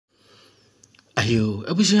Ayo,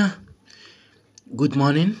 Abuja, good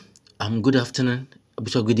morning, good afternoon,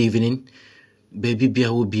 Abuja, good evening. Baby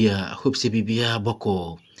Bia will be hope say Bibia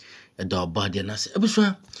Boko, a dog body and us.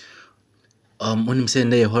 Abuja, when him saying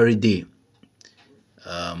they holiday,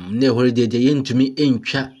 near holiday, they ain't to me ain't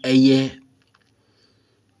chat a year,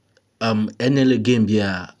 NL game,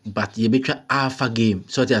 yeah, but you be alpha game,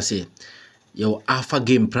 so I say, your alpha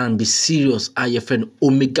game plan be serious, your friend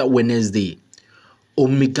Omega Wednesday.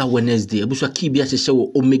 Abuja Kibia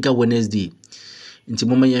show Omega Wednesday. Inti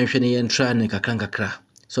mama yanhwe ne yentra ne kakra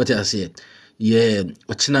so what I say yeah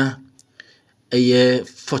ochina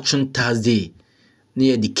fortune Thursday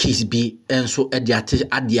near the case be enso ade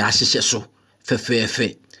ahyehyɛ so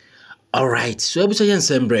fefefe. All right, so ebusa yen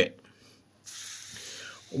sembre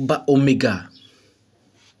ba Omega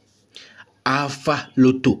Alpha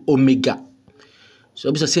Lotto Omega,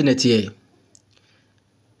 so ebusa say net here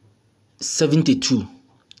 72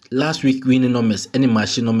 last week winning numbers any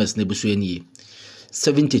machine numbers na ebuso eni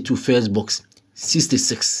 72 first box,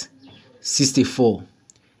 66, 64,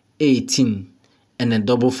 18, and then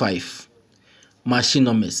double 5. Machine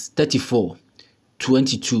numbers 34,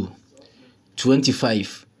 22,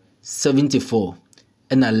 25, 74,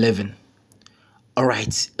 and 11. All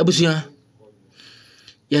right, Abusia,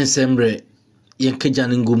 yen sembre, yen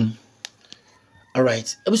kejaningum. All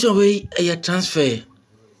right, Abusia way a transfer.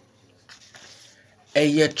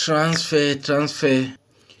 Transfer.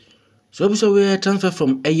 So we transfer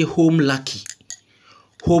from a home lucky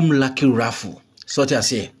raffle. So what I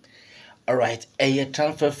say. All right, a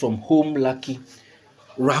transfer from home lucky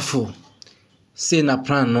raffle. Say na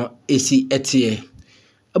plan no AC etie.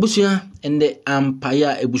 Abusia and the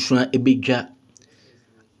empire ebusia ebigya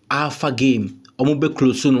alpha game. Omo be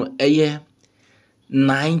close no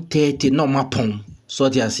 9:30 no mapon. So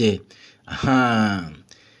what I say.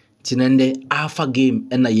 Tinende alpha game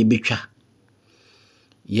and na yebitwa.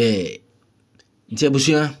 Yeah. Nti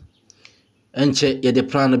abusia enche ye de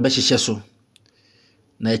plan be hyehyɛ so.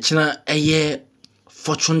 Na echina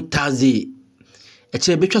fortune Thursday.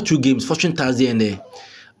 Eche betwa 2 games fortune Thursday and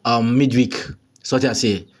midweek. So what I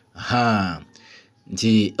say.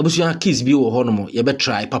 Nti abusia kids bi wo ho no mo ye be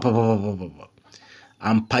try papa.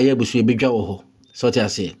 Empire abusia bedwa wo ho. So what I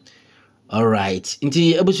say. All right.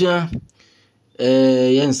 Nti abusia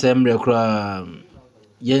yen semre kra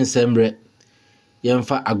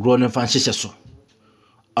yemfa agro no fa hyehyɛ so.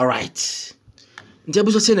 All right. Nti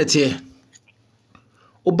abuso say net here.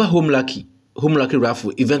 Oba home lucky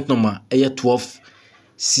raffle event number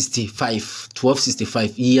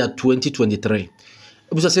 1265 year 2023.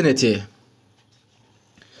 Abuso say net here.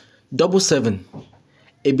 77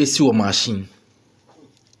 ebesi wo machine.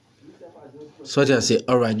 So I say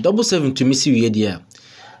all right, 77 to me see we there.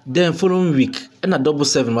 Then following week and a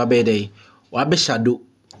 77 wa be dey. Wa be shadow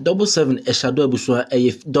 77 a shadow abuso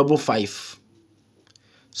a 55.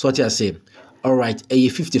 So what I say, all right, a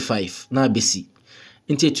 55 na besi.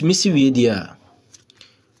 Into to miss we dia.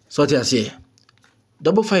 So what I say,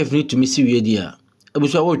 55 need to miss we dia.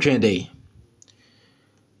 Abuso wo train day.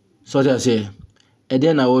 So what I say, and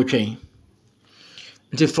then I will train.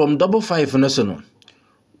 Into from 55 no so no.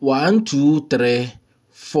 1 2 3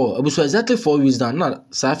 4. Abuso exactly 4 weeks down. Not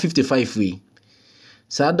sa 55 we.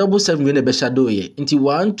 Sa 77 we na be shadow ye. Into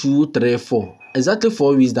 1 2 3 4. Exactly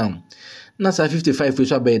 4 weeks down. Na sa 55 we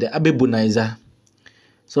so abede abebonaiza.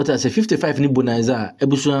 So what I say 55 ni bonaiza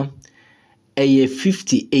ebuso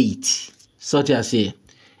 58. So what I say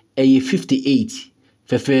 58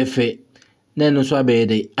 fefefe na no so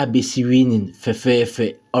abede abesi winning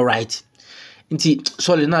fefefe. All right. Nti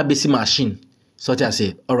sorry na abesi machine. So what I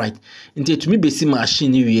say all right. Nti to me besi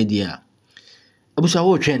machine ni we dia. Ebuso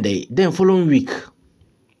wo trend day. Then following week.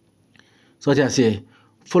 So what I say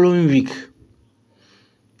following week.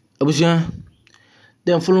 Abusia,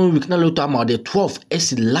 then following week na Lotto amount the 12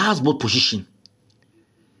 is last board position.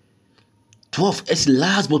 12 is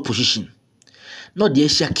last board position. Not the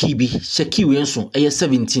Shaki we enso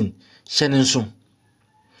 17 Shanenso.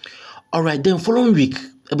 All right, then following week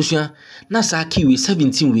Abusia na sa kiwi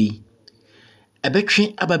 17 we.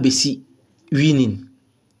 Ebetwe ababesi winning.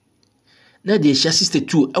 Na the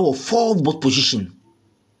 62 our 4th board position.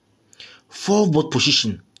 4th board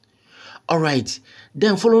position. All right.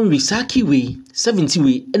 Then following week, Saki way 70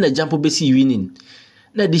 way and a jump besi winning.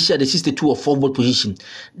 Now this year the 62 or 4 position.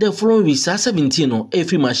 Then following week, 17 or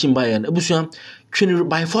every machine buy and Abusia training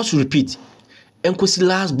by force repeat. And kosi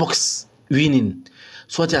last box winning.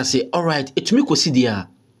 So what I say, all right, it me kosi there.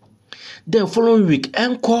 Then following week,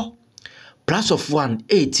 encore plus of 1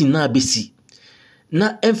 18 na besi.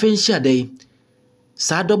 Na enfenshia day.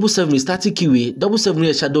 Sa 77 starting kiwi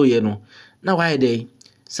 77 shadow ye no. Now why day?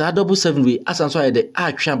 saa double 7 we asan so ayɛ de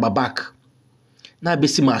atwe aba back na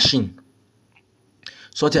besi machine.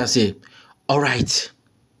 So what I say, all right.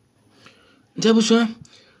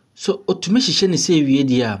 So automation ni say we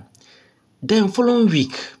dia. Then following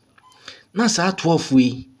week, na saa 12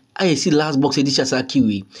 we I see last box edition sa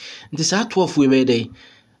kiwi. Nti saa 12 we be dey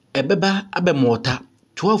ebeba abe mortar.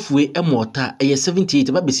 12 we e mortar e 78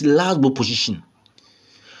 eba be see last box position.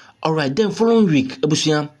 All right, then following week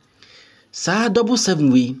ebusua saa double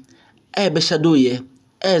 7 we e be shadow ye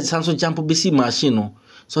e sanso jump be see machine no.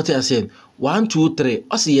 So what I say 1 2 3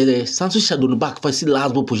 also ye sanso shadow no back for see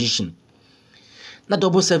last box position. Na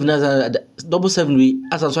double 7 we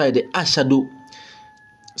as so ye the shadow.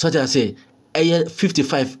 So what I say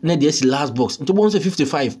 55 na the last box into bonus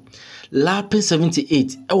 55 lapping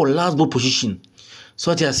 78 our last box position.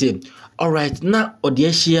 So what I say all right na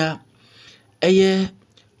odiesia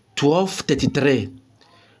 1233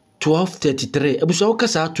 ebuso wo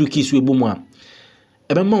kasa 2 keys we bomu a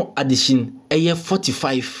ebema addition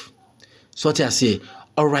 45. So what I say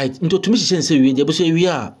all right into to me say we dey ebuso we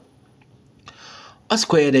a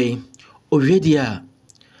square day owie dia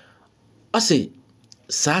ase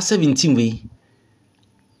saa 17 we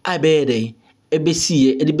I be day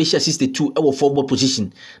ebesi e de be 62 e wo 4 ball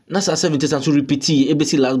position na saa 17 san so repeat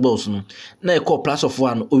ebesi last balls no na e call plus of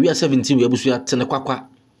 1 owie 17 we ebuso atene kwakwa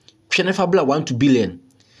twene fabula 1 to billion.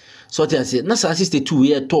 So what I say na saa 62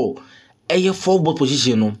 we e to e 4 ball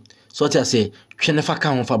position no. So what I say twene fa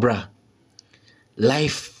kan fabra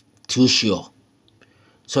life too sure.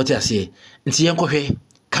 So what I say nti yenkohwe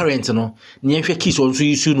current no ne yenhwe keys on so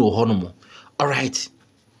yisu no ho no mo. All right,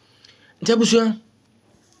 nti abusu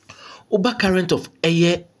oba current of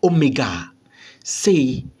omega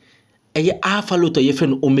say alpha Lotto ye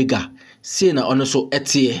fen omega say na ono so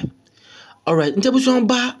etie. All right, nti abusu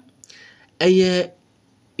ba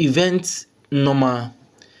event number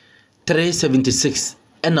 376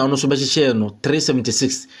 and na ono so be share no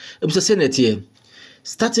 376 ebusu say na etie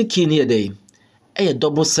starting key near day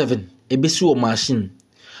double 7 ebesi o machine.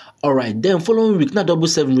 All right, then following week na double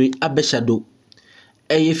 7 we abe shadow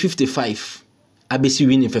 55 abesi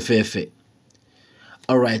winning fefefe.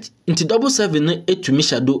 All right, into double 7 etumi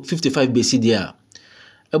shadow 55 besi dia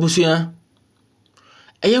ebusuya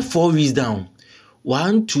 4 weeks down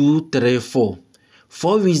 1 2 3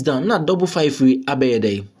 4 weeks down na double 5 we abe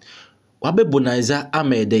day wabe bonanza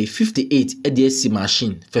ame day 58 edc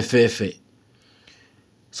machine fefefe.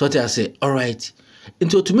 So what I say all right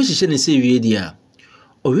into automation say we dia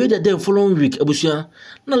owe that then following week abusia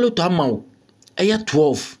na Lotto amount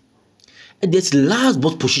 12 and this last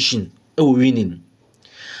box position winning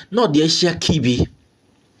not the Asia kibi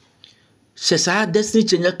sesa destiny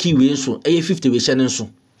changer key we so 50 we channel so.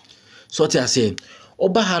 So what I say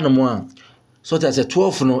oba ha no mo a so what I say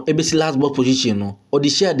 12 no ebesi last box position no or the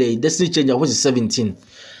share the destiny changer which is 17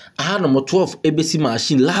 aha no 12 ebesi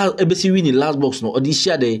machine last ebesi winning last box no or the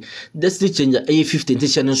share the destiny changer 50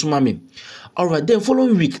 channel so mame. All right, then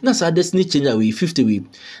following week na sa destiny changer we 50 we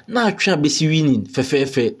na atwa besi winning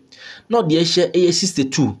fefefe not the share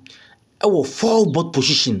 62 our 4 bot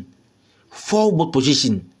position. So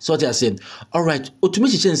what I said all right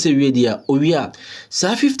automation say we dia owia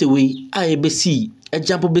sa 50 we I besi a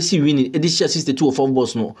jump besi winning e share 62 of 4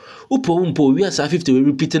 box no upo we sa 50 we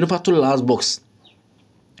repeat no to last box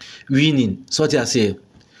winning. So what I say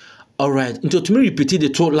all right into to me repeat the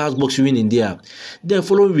two last box winning there. Then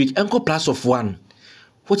following week encore plus of 1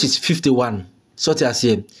 which is 51. So what I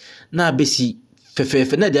say na besi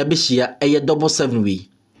fefefe na dia besia double 7 we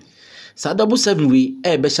sa double 7 we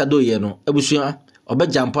be shadow ye no ebusuya obe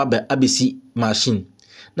jump abesi machine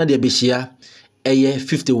na dia besia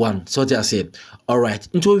 51. So what I say all right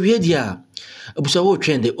into we dia ebusuya wo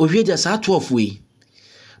trend o we dia sa 12 we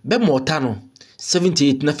be mortar no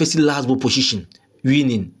 78 na face last box position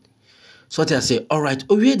winning. So what I say all right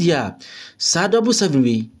owe dia sa double 7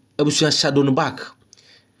 we ebusuya shadow no back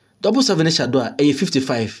double 7 shadow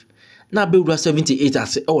 55 na be 78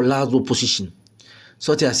 as last box position.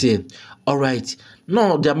 So what I say all right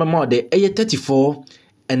no the mama de 34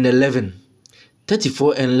 and 11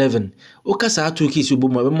 okasa 2 keys ubo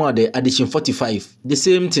mo de addition 45 the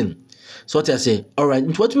same thing. So what I say all right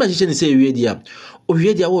what my decision say we dia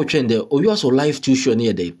wo trend there o also live tuition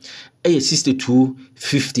here dey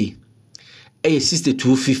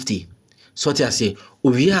 6250 So what I say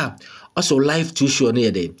we are also live tuition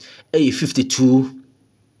here dey 52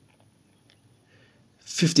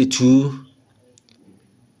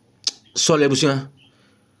 sorry ebusuya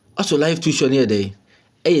also live tuition here dey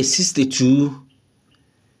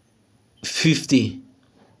 6250.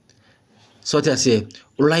 So what I say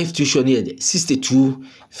live tuition here dey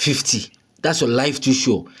 6250 That's your life too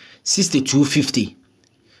sure. 6250.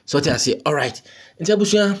 So I say, all right. Nti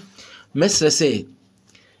abusua, mesre say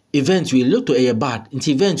event we Lotto a bad. Nti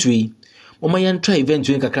event we mama yan try event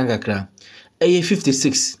we kakra.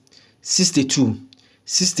 56, 62,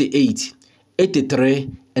 68,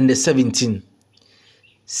 83 and the 17.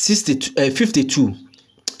 52.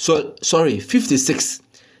 So sorry, 56,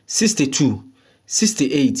 62,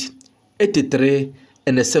 68, 83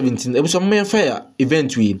 and the 17. It was a man fire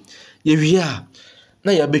event we. Ye are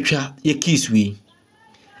na ya betwa ye keys we.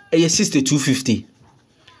 6250.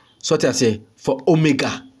 So I say for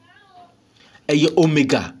Omega.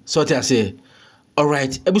 Omega. So I say, all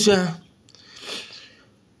right. Ebusa.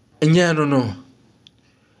 Enya no.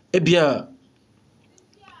 Ebia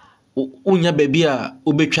unya baby a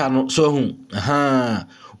obetwa no so hu. Aha.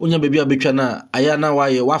 Unya baby a betwa na aya na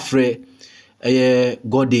waye wafre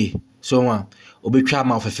gode so wa obetwa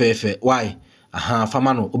ma fefefe. Why? Aha,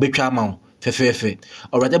 fama no obetwa ma fefefe.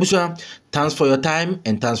 All right, ebusa. Thanks for your time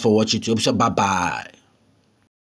and thanks for watching. Ebusa, bye bye.